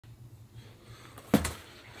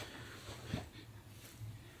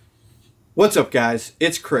What's up, guys?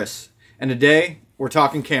 It's Chris, and today we're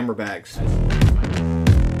talking camera bags. What's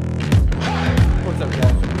up,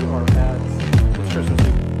 guys? We are at it's Christmas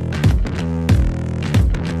Eve.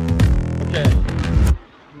 Okay.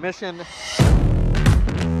 Mission.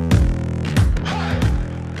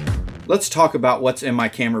 Let's talk about what's in my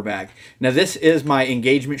camera bag. Now, this is my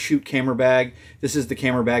engagement shoot camera bag. This is the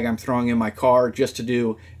camera bag I'm throwing in my car just to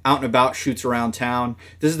do out and about shoots around town.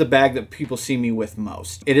 This is the bag that people see me with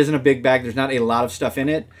most. It isn't a big bag. There's not a lot of stuff in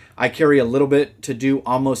it. I carry a little bit to do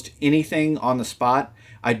almost anything on the spot.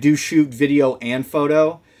 I do shoot video and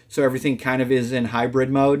photo, so everything kind of is in hybrid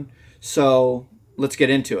mode. So let's get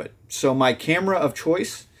into it. So my camera of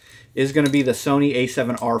choice is going to be the Sony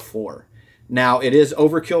a7R IV. Now, it is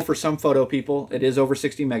overkill for some photo people. It is over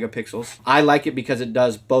 60 megapixels. I like it because it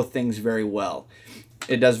does both things very well.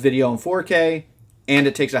 It does video in 4K, and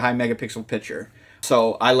it takes a high megapixel picture.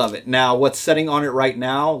 So I love it. Now, what's setting on it right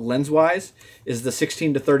now, lens-wise, is the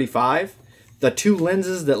 16 to 35. The two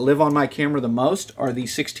lenses that live on my camera the most are the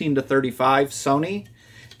 16 to 35 Sony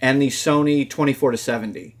and the Sony 24 to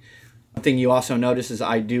 70. One thing you also notice is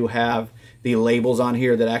I do have the labels on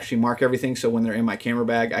here that actually mark everything, so when they're in my camera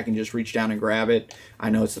bag, I can just reach down and grab it. I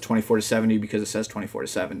know it's the 24 to 70 because it says 24 to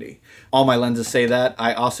 70. All my lenses say that.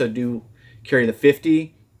 I also do carry the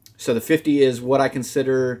 50. So the 50 is what I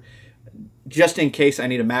consider, just in case I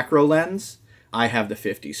need a macro lens, I have the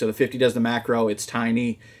 50. So the 50 does the macro. It's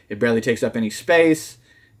tiny. It barely takes up any space.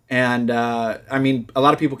 And I mean, a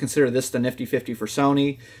lot of people consider this the nifty 50 for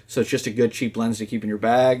Sony, so it's just a good cheap lens to keep in your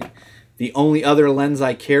bag. The only other lens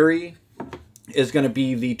I carry is going to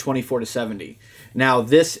be the 24 to 70. Now,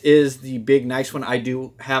 this is the big nice one. I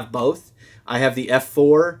do have both. I have the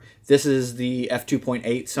f4. This is the f2.8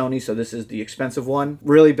 Sony, so this is the expensive one.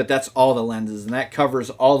 Really, but that's all the lenses, and that covers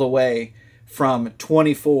all the way from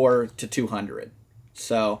 24 to 200.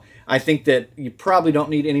 So I think that you probably don't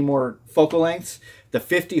need any more focal lengths. The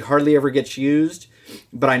 50 hardly ever gets used,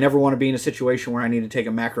 but I never want to be in a situation where I need to take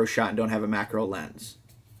a macro shot and don't have a macro lens.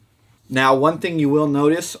 Now, one thing you will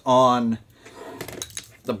notice on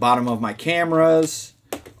the bottom of my cameras,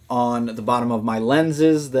 on the bottom of my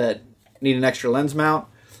lenses that need an extra lens mount,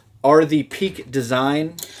 are the Peak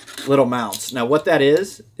Design little mounts. Now, what that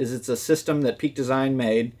is it's a system that Peak Design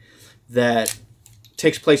made that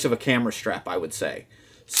takes place of a camera strap, I would say.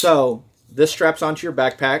 So this straps onto your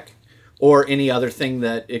backpack or any other thing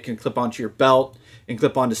that it can clip onto your belt and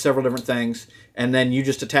clip onto several different things, and then you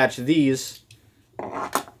just attach these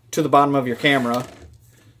to the bottom of your camera.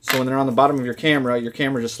 So when they're on the bottom of your camera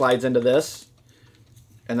just slides into this,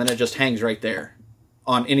 and then it just hangs right there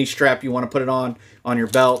on any strap you want to put it on your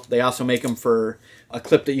belt. They also make them for a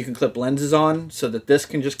clip that you can clip lenses on, so that this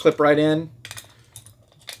can just clip right in.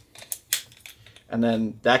 And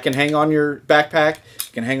then that can hang on your backpack,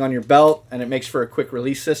 it can hang on your belt, and it makes for a quick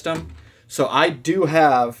release system. So I do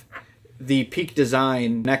have the Peak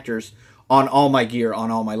Design connectors on all my gear, on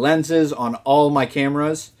all my lenses, on all my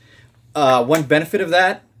cameras. One benefit of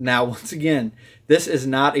that, now once again, this is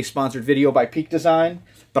not a sponsored video by Peak Design,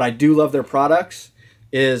 but I do love their products,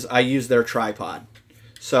 is I use their tripod.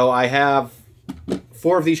 So I have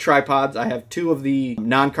 4 of these tripods. I have 2 of the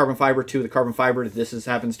non-carbon fiber, 2 of the carbon fiber. This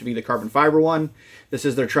happens to be the carbon fiber one. This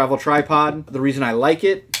is their travel tripod. The reason I like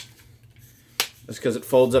it is because it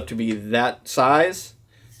folds up to be that size.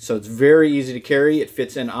 So it's very easy to carry. It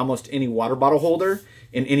fits in almost any water bottle holder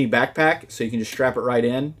in any backpack, so you can just strap it right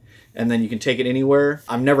in, and then you can take it anywhere.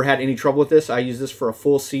 I've never had any trouble with this. I use this for a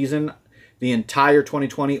full season. The entire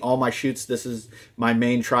 2020, all my shoots, this is my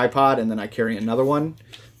main tripod, and then I carry another one.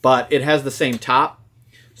 But it has the same top,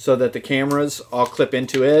 so that the cameras all clip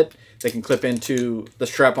into it. They can clip into the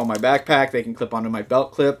strap on my backpack. They can clip onto my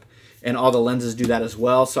belt clip, and all the lenses do that as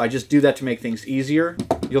well. So I just do that to make things easier.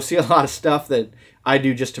 You'll see a lot of stuff that I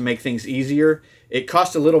do just to make things easier. It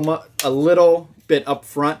costs a little bit up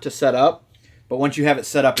front to set up, but once you have it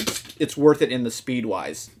set up, it's worth it in the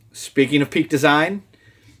speed-wise. Speaking of Peak Design,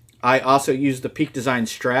 I also use the Peak Design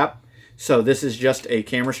strap. So this is just a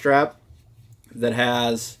camera strap that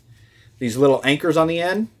has these little anchors on the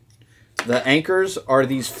end. The anchors are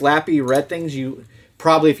these flappy red things. You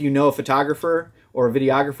probably, if you know a photographer or a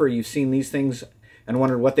videographer, you've seen these things and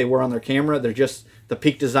wondered what they were on their camera. They're just the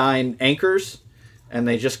Peak Design anchors, and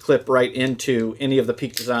they just clip right into any of the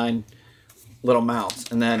Peak Design little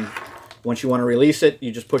mounts. And then once you want to release it,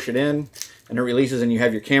 you just push it in, and it releases, and you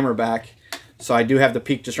have your camera back. So I do have the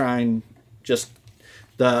Peak Design, this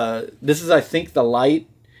is, I think, the light.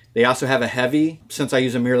 They also have a heavy. Since I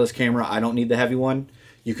use a mirrorless camera, I don't need the heavy one.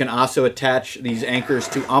 You can also attach these anchors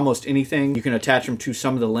to almost anything. You can attach them to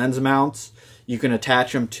some of the lens mounts. You can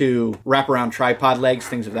attach them to wraparound tripod legs,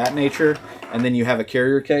 things of that nature, and then you have a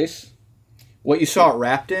carrier case. What you saw it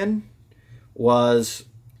wrapped in was,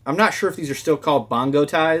 I'm not sure if these are still called bongo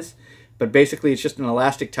ties, but basically it's just an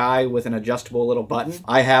elastic tie with an adjustable little button.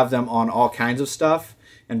 I have them on all kinds of stuff,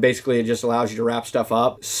 and basically it just allows you to wrap stuff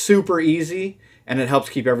up. Super easy, and it helps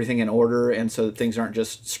keep everything in order and so that things aren't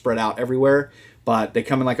just spread out everywhere. But they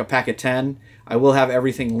come in like a pack of 10. I will have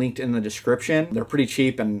everything linked in the description. They're pretty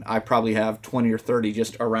cheap, and I probably have 20 or 30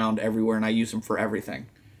 just around everywhere, and I use them for everything.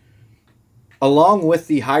 Along with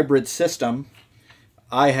the hybrid system,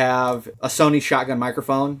 I have a Sony shotgun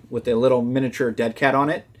microphone with a little miniature dead cat on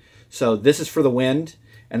it. So this is for the wind,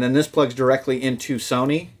 and then this plugs directly into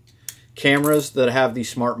Sony cameras that have the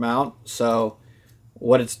smart mount. So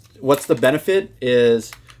what's the benefit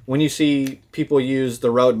is when you see people use the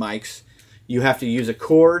Rode mics, you have to use a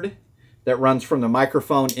cord that runs from the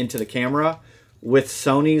microphone into the camera. With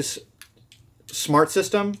Sony's smart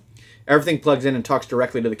system, everything plugs in and talks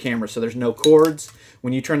directly to the camera, so there's no cords.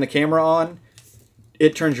 When you turn the camera on,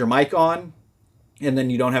 it turns your mic on, and then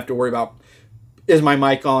you don't have to worry about, is my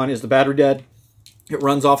mic on, is the battery dead? It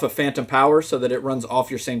runs off of phantom power so that it runs off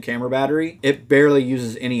your same camera battery. It barely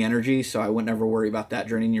uses any energy, so I would never worry about that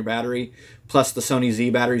draining your battery. Plus the Sony Z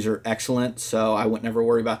batteries are excellent, so I would never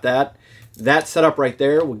worry about that. That setup right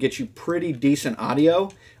there will get you pretty decent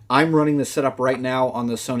audio. I'm running this setup right now on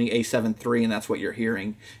the Sony a7 III, and that's what you're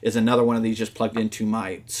hearing, is another one of these just plugged into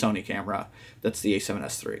my Sony camera. That's the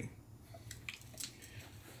a7S III.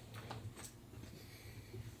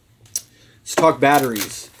 Let's talk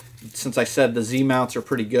batteries. Since I said the Z mounts are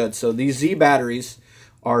pretty good. So these Z batteries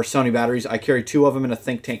are Sony batteries. I carry 2 of them in a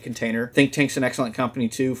Think Tank container. Think Tank's an excellent company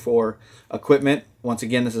too for equipment. Once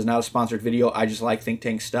again, this is not a sponsored video. I just like Think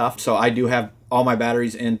Tank stuff. So I do have all my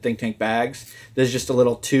batteries in Think Tank bags. This is just a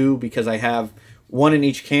little 2 because I have 1 in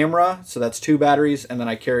each camera. So that's 2 batteries, and then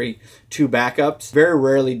I carry 2 backups. Very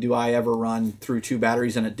rarely do I ever run through 2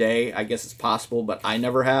 batteries in a day. I guess it's possible, but I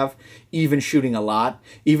never have. Even shooting a lot.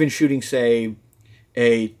 Even shooting, say,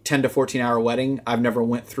 a 10 to 14 hour wedding, I've never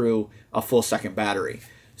went through a full second battery.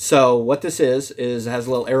 So what this is it has a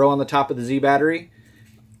little arrow on the top of the Z battery.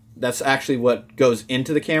 That's actually what goes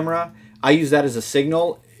into the camera. I use that as a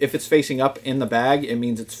signal. If it's facing up in the bag, it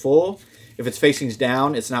means it's full. If it's facing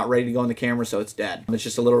down, it's not ready to go in the camera, so it's dead. It's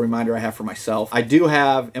just a little reminder I have for myself. I do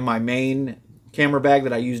have in my main camera bag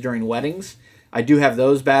that I use during weddings, I do have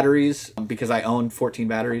those batteries because I own 14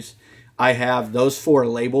 batteries. I have those 4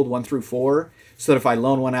 labeled 1 through 4. So that if I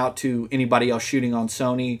loan one out to anybody else shooting on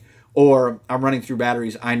Sony or I'm running through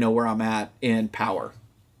batteries, I know where I'm at in power.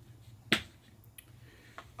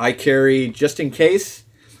 I carry, just in case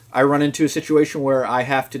I run into a situation where I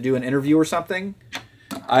have to do an interview or something,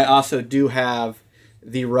 I also do have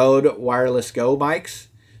the Rode Wireless Go mics.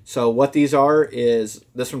 So what these are is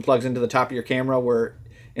this one plugs into the top of your camera where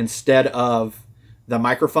instead of the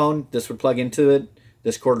microphone, this would plug into it.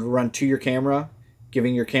 This cord would run to your camera,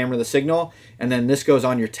 giving your camera the signal, and then this goes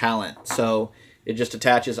on your talent. So it just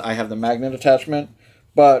attaches. I have the magnet attachment,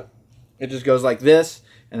 but it just goes like this,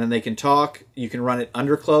 and then they can talk. You can run it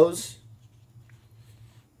under clothes.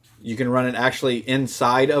 You can run it actually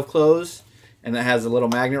inside of clothes, and that has a little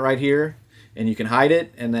magnet right here, and you can hide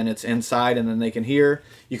it, and then it's inside, and then they can hear.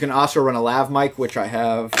 You can also run a lav mic, which I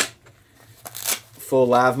have full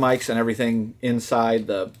lav mics and everything inside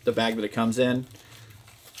the bag that it comes in,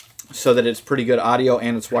 so that it's pretty good audio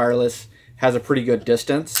and it's wireless, has a pretty good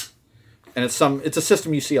distance. And it's a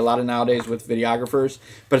system you see a lot of nowadays with videographers,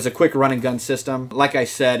 but it's a quick run and gun system. Like I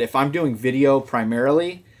said, if I'm doing video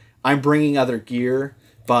primarily, I'm bringing other gear,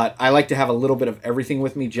 but I like to have a little bit of everything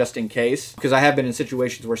with me just in case, because I have been in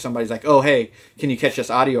situations where somebody's like, oh, hey, can you catch this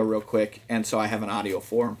audio real quick? And so I have an audio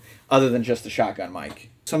for them, other than just the shotgun mic.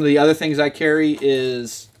 Some of the other things I carry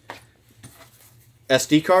is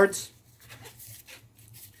SD cards.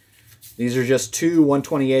 These are just 2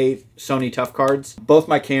 128 Sony Tough cards. Both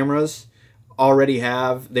my cameras already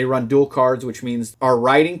they run dual cards, which means are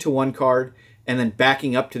writing to one card and then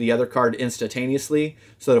backing up to the other card instantaneously,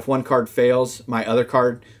 so that if one card fails, my other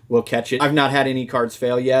card will catch it. I've not had any cards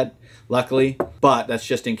fail yet, luckily, but that's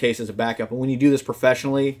just in case as a backup. And when you do this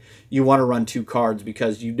professionally, you want to run 2 cards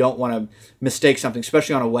because you don't want to mistake something,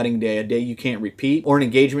 especially on a wedding day, a day you can't repeat, or an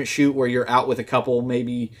engagement shoot where you're out with a couple,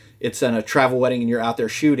 maybe it's in a travel wedding and you're out there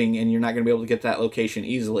shooting and you're not going to be able to get that location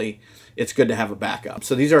easily. It's good to have a backup.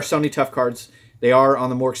 So these are Sony Tough cards. They are on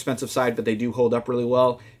the more expensive side, but they do hold up really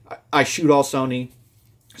well. I shoot all Sony,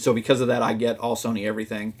 so because of that, I get all Sony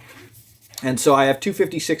everything. And so I have 2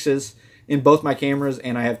 56s in both my cameras,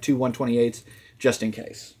 and I have 2 128s just in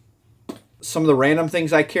case. Some of the random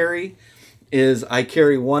things I carry is I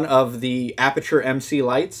carry one of the Aperture MC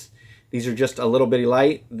lights. These are just a little bitty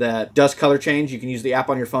light that does color change. You can use the app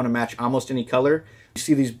on your phone to match almost any color. You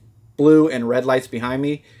see these blue and red lights behind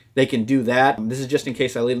me? They can do that. This is just in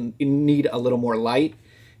case I need a little more light.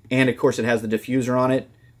 And of course it has the diffuser on it.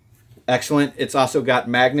 Excellent. It's also got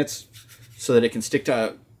magnets so that it can stick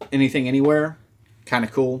to anything anywhere. Kind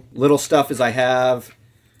of cool. Little stuff is I have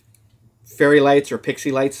fairy lights, or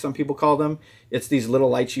pixie lights some people call them. It's these little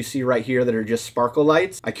lights you see right here that are just sparkle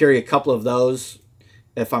lights. I carry a couple of those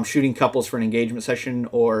if I'm shooting couples for an engagement session,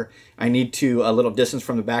 or I need to a little distance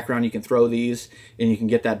from the background. You can throw these and you can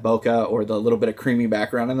get that bokeh or the little bit of creamy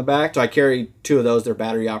background in the back. So I carry 2 of those. They're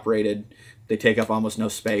battery operated. They take up almost no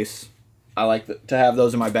space. I like to have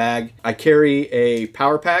those in my bag. I carry a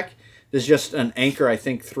power pack. This is just an Anker, I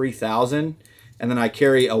think 3000. And then I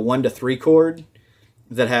carry a 1 to 3 cord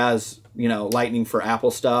that has, you know, lightning for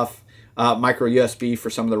Apple stuff, micro USB for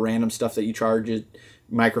some of the random stuff that you charge it,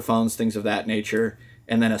 microphones, things of that nature,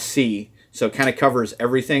 and then a C. So it kind of covers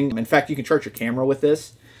everything. In fact, you can charge your camera with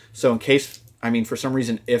this. So in case, I mean, for some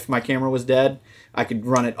reason, if my camera was dead, I could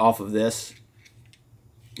run it off of this,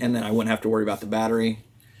 and then I wouldn't have to worry about the battery.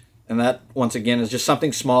 And that, once again, is just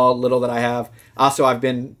something small, little that I have. Also, I've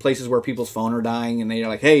been places where people's phone are dying, and they're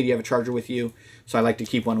like, hey, do you have a charger with you? So I like to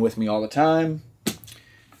keep one with me all the time.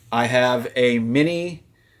 I have a mini,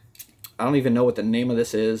 I don't even know what the name of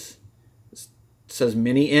this is. It says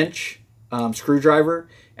mini inch screwdriver,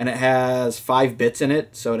 and it has 5 bits in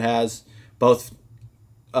it. So it has both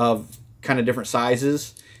of kind of different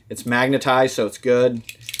sizes. It's magnetized, so it's good.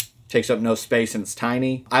 Takes up no space and it's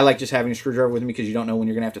tiny. I like just having a screwdriver with me because you don't know when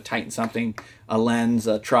you're gonna have to tighten something, a lens,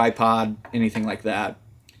 a tripod, anything like that.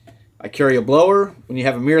 I carry a blower. When you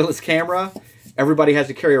have a mirrorless camera, everybody has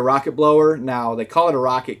to carry a rocket blower. Now, they call it a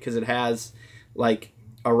rocket because it has like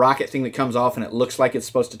a rocket thing that comes off and it looks like it's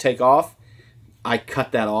supposed to take off. I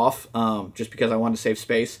cut that off just because I wanted to save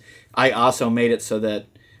space. I also made it so that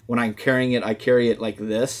when I'm carrying it, I carry it like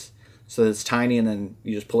this, so that it's tiny, and then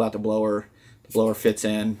you just pull out the blower fits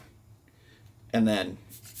in, and then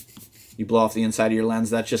you blow off the inside of your lens.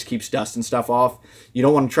 That just keeps dust and stuff off. You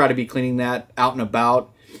don't want to try to be cleaning that out and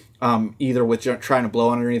about, either with trying to blow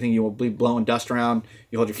on it or anything. You will be blowing dust around.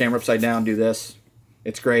 You hold your camera upside down, do this.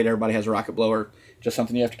 It's great. Everybody has a rocket blower. Just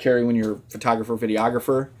something you have to carry when you're a photographer,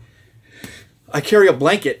 videographer. I carry a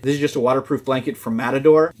blanket. This is just a waterproof blanket from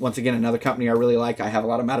Matador. Once again, another company I really like. I have a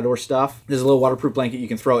lot of Matador stuff. This is a little waterproof blanket. You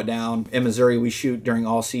can throw it down. In Missouri, we shoot during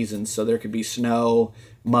all seasons, so there could be snow,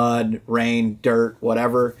 mud, rain, dirt,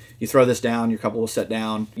 whatever. You throw this down, your couple will sit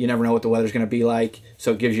down. You never know what the weather's going to be like,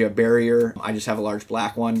 so it gives you a barrier. I just have a large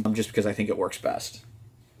black one just because I think it works best.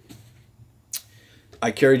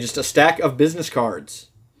 I carry just a stack of business cards.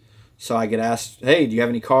 So I get asked, hey, do you have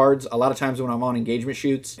any cards? A lot of times when I'm on engagement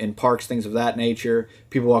shoots in parks, things of that nature,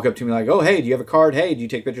 people walk up to me like, oh, hey, do you have a card? Hey, do you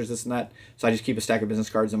take pictures, this and that? So I just keep a stack of business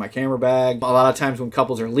cards in my camera bag. A lot of times when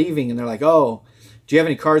couples are leaving and they're like, oh, do you have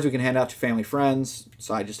any cards we can hand out to family, friends?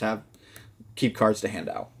 So I just keep cards to hand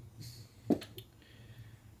out.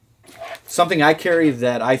 Something I carry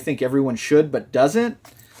that I think everyone should but doesn't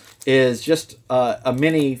is just a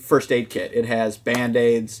mini first aid kit. It has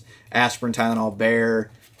Band-Aids, aspirin, Tylenol, Bear.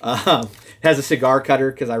 Has a cigar cutter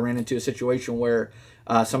because I ran into a situation where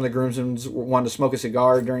some of the groomsmen wanted to smoke a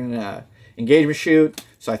cigar during an engagement shoot.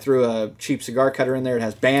 So I threw a cheap cigar cutter in there. It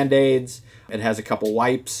has Band-Aids. It has a couple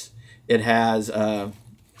wipes. It has a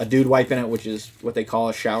dude wipe in it, which is what they call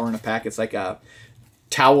a shower in a pack. It's like a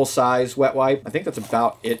towel size wet wipe. I think that's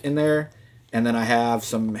about it in there. And then I have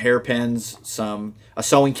some hairpins, a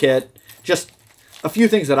sewing kit, just a few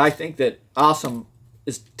things that I think that awesome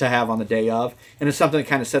is to have on the day of. And it's something that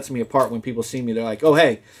kind of sets me apart when people see me. They're like, oh,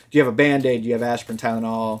 hey, do you have a Band-Aid? Do you have aspirin,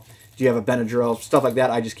 Tylenol? Do you have a Benadryl? Stuff like that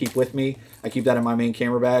I just keep with me. I keep that in my main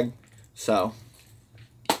camera bag. So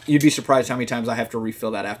you'd be surprised how many times I have to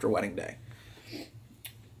refill that after wedding day.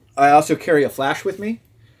 I also carry a flash with me.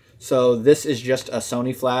 So this is just a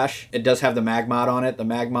Sony flash. It does have the mag mod on it. The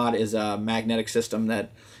mag mod is a magnetic system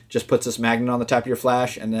that just puts this magnet on the top of your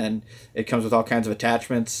flash, and then it comes with all kinds of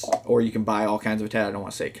attachments, or you can buy all kinds of attachments. I don't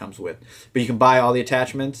want to say it comes with, but you can buy all the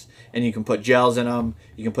attachments, and you can put gels in them.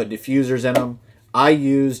 You can put diffusers in them. I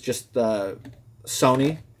use just the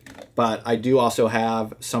Sony, but I do also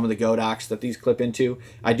have some of the Godox that these clip into.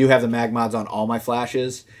 I do have the mag mods on all my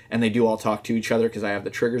flashes, and they do all talk to each other because I have the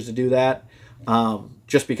triggers to do that.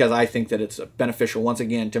 Just because I think that it's beneficial, once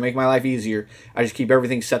again, to make my life easier. I just keep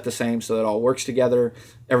everything set the same so that it all works together.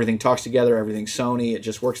 Everything talks together. Everything's Sony. It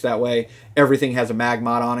just works that way. Everything has a mag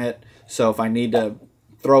mod on it. So if I need to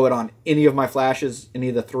throw it on any of my flashes, any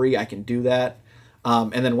of the 3, I can do that.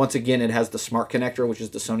 And then once again, it has the smart connector, which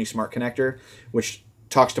is the Sony smart connector, which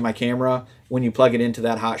talks to my camera. When you plug it into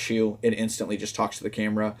that hot shoe, it instantly just talks to the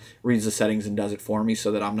camera, reads the settings, and does it for me,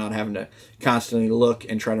 so that I'm not having to constantly look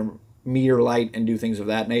and try to meter light and do things of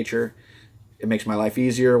that nature. It makes my life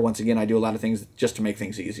easier. Once again, I do a lot of things just to make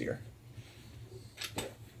things easier.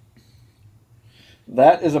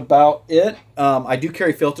 That is about it. I do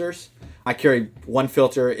carry filters. I carry one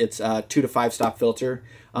filter. It's a 2 to 5 stop filter.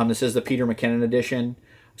 This is the Peter McKinnon edition.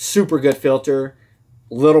 Super good filter.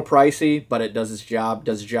 Little pricey, but it does its job.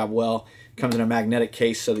 Does its job well. Comes in a magnetic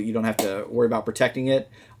case so that you don't have to worry about protecting it.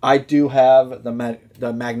 I do have the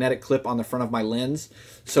magnetic clip on the front of my lens.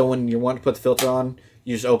 So when you want to put the filter on,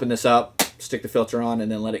 you just open this up, stick the filter on,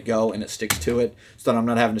 and then let it go, and it sticks to it, so that I'm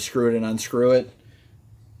not having to screw it and unscrew it.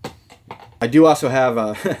 I do also have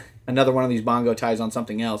another one of these bongo ties on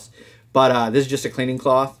something else, but this is just a cleaning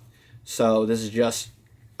cloth. So this is just,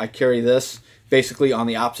 I carry this basically on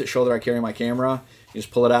the opposite shoulder I carry my camera. You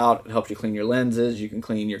just pull it out. It helps you clean your lenses. You can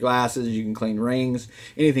clean your glasses. You can clean rings.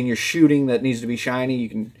 Anything you're shooting that needs to be shiny, you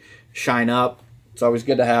can shine up. It's always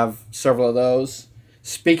good to have several of those.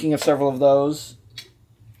 Speaking of several of those,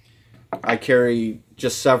 I carry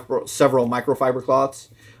just several microfiber cloths.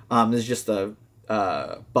 This is just the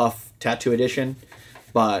buff tattoo edition,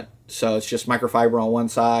 but so it's just microfiber on one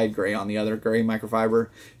side, gray on the other. Gray microfiber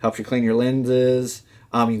helps you clean your lenses.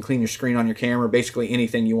 You can clean your screen on your camera. Basically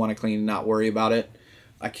anything you want to clean and not worry about it.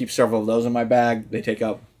 I keep several of those in my bag. They take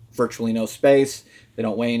up virtually no space. They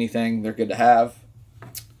don't weigh anything. They're good to have.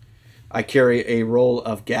 I carry a roll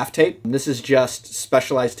of gaff tape. This is just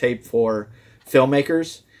specialized tape for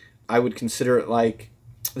filmmakers. I would consider it like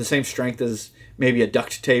the same strength as maybe a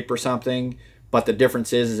duct tape or something, but the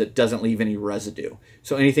difference is it doesn't leave any residue.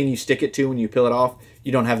 So anything you stick it to when you peel it off,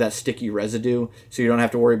 you don't have that sticky residue. So you don't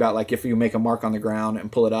have to worry about, like, if you make a mark on the ground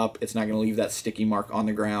and pull it up, it's not going to leave that sticky mark on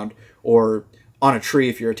the ground, or on a tree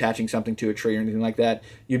if you're attaching something to a tree or anything like that.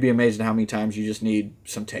 You'd be amazed at how many times you just need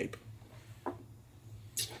some tape.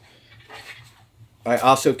 I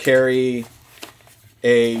also carry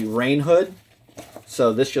a rain hood.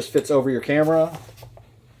 So this just fits over your camera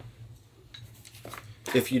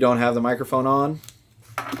if you don't have the microphone on.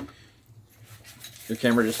 Your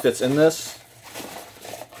camera just fits in this.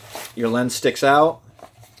 Your lens sticks out,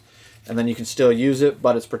 and then you can still use it,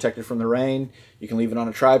 but it's protected from the rain. You can leave it on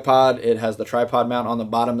a tripod. It has the tripod mount on the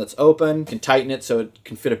bottom that's open. You can tighten it so it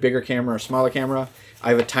can fit a bigger camera or a smaller camera. I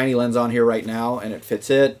have a tiny lens on here right now, and it fits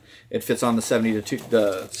it. It fits on the 70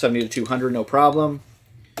 to 200, no problem.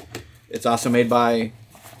 It's also made by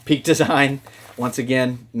Peak Design. Once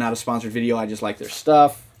again, not a sponsored video. I just like their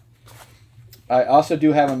stuff. I also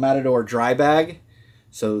do have a Matador dry bag.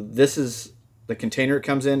 So this is the container it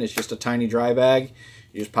comes in. It's just a tiny dry bag.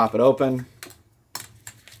 You just pop it open,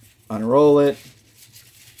 unroll it,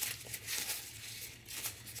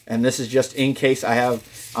 and this is just in case I'm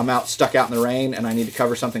stuck out in the rain and I need to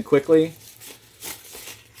cover something quickly.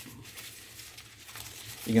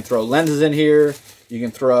 You can throw lenses in here. You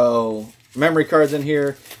can throw memory cards in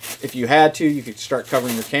here. If you had to, you could start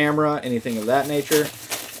covering your camera, anything of that nature.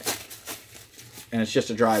 And it's just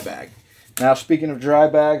a dry bag. Now, speaking of dry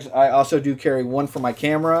bags, I also do carry one for my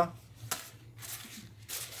camera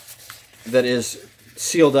that is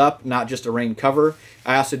sealed up, not just a rain cover.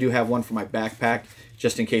 I also do have one for my backpack,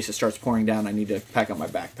 just in case it starts pouring down. I need to pack up my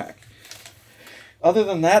backpack. Other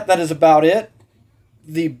than that, that is about it.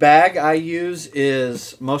 The bag I use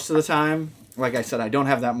is, most of the time, like I said, I don't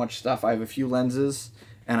have that much stuff. I have a few lenses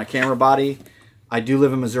and a camera body. I do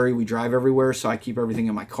live in Missouri. We drive everywhere, so I keep everything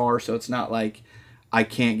in my car, so it's not like I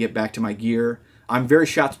can't get back to my gear. I'm very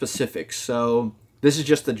shot specific, so this is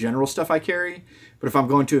just the general stuff I carry. But if I'm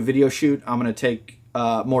going to a video shoot, I'm going to take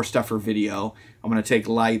more stuff for video. I'm going to take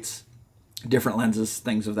lights, different lenses,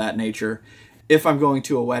 things of that nature. If I'm going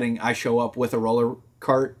to a wedding, I show up with a roller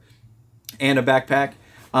cart and a backpack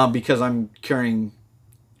because I'm carrying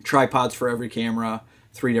tripods for every camera,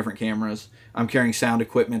 3 different cameras. I'm carrying sound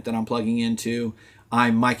equipment that I'm plugging into.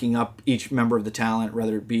 I'm miking up each member of the talent,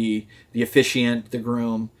 whether it be the officiant, the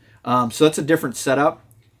groom. So that's a different setup.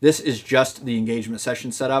 This is just the engagement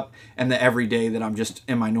session setup and the everyday that I'm just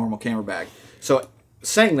in my normal camera bag. So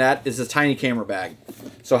saying that is a tiny camera bag.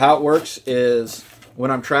 So how it works is when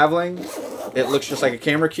I'm traveling, it looks just like a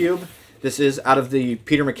camera cube. This is out of the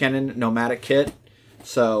Peter McKinnon Nomadic kit.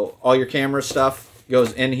 So all your camera stuff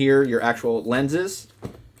goes in here, your actual lenses.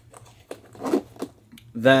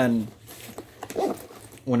 Then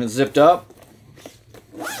when it's zipped up,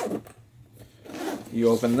 you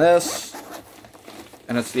open this,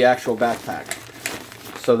 and it's the actual backpack.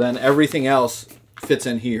 So then everything else fits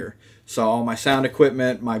in here. So all my sound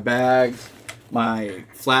equipment, my bags, my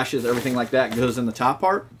flashes, everything like that goes in the top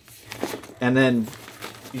part. And then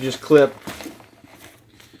you just clip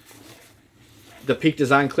the Peak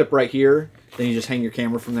Design clip right here. Then you just hang your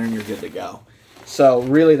camera from there and you're good to go. So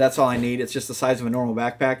really that's all I need. It's just the size of a normal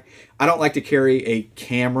backpack. I don't like to carry a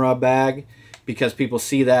camera bag because people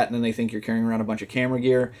see that and then they think you're carrying around a bunch of camera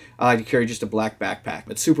gear. I like to carry just a black backpack.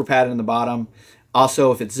 It's super padded in the bottom.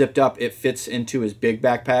 Also, if it's zipped up, it fits into his big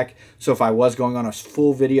backpack. So if I was going on a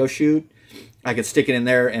full video shoot, I could stick it in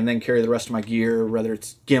there and then carry the rest of my gear, whether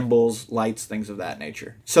it's gimbals, lights, things of that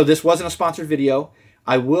nature. So this wasn't a sponsored video.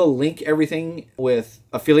 I will link everything with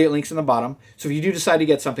affiliate links in the bottom. So if you do decide to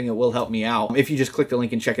get something, it will help me out if you just click the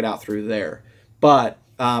link and check it out through there. But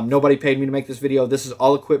nobody paid me to make this video. This is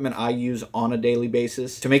all equipment I use on a daily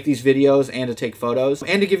basis to make these videos and to take photos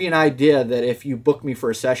and to give you an idea that if you book me for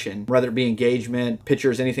a session, whether it be engagement,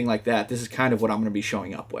 pictures, anything like that, this is kind of what I'm going to be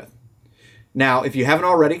showing up with. Now, if you haven't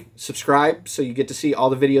already, subscribe so you get to see all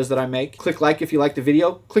the videos that I make. Click like if you like the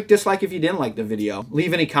video. Click dislike if you didn't like the video.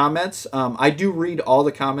 Leave any comments. I do read all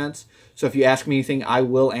the comments, so if you ask me anything, I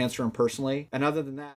will answer them personally. And other than that...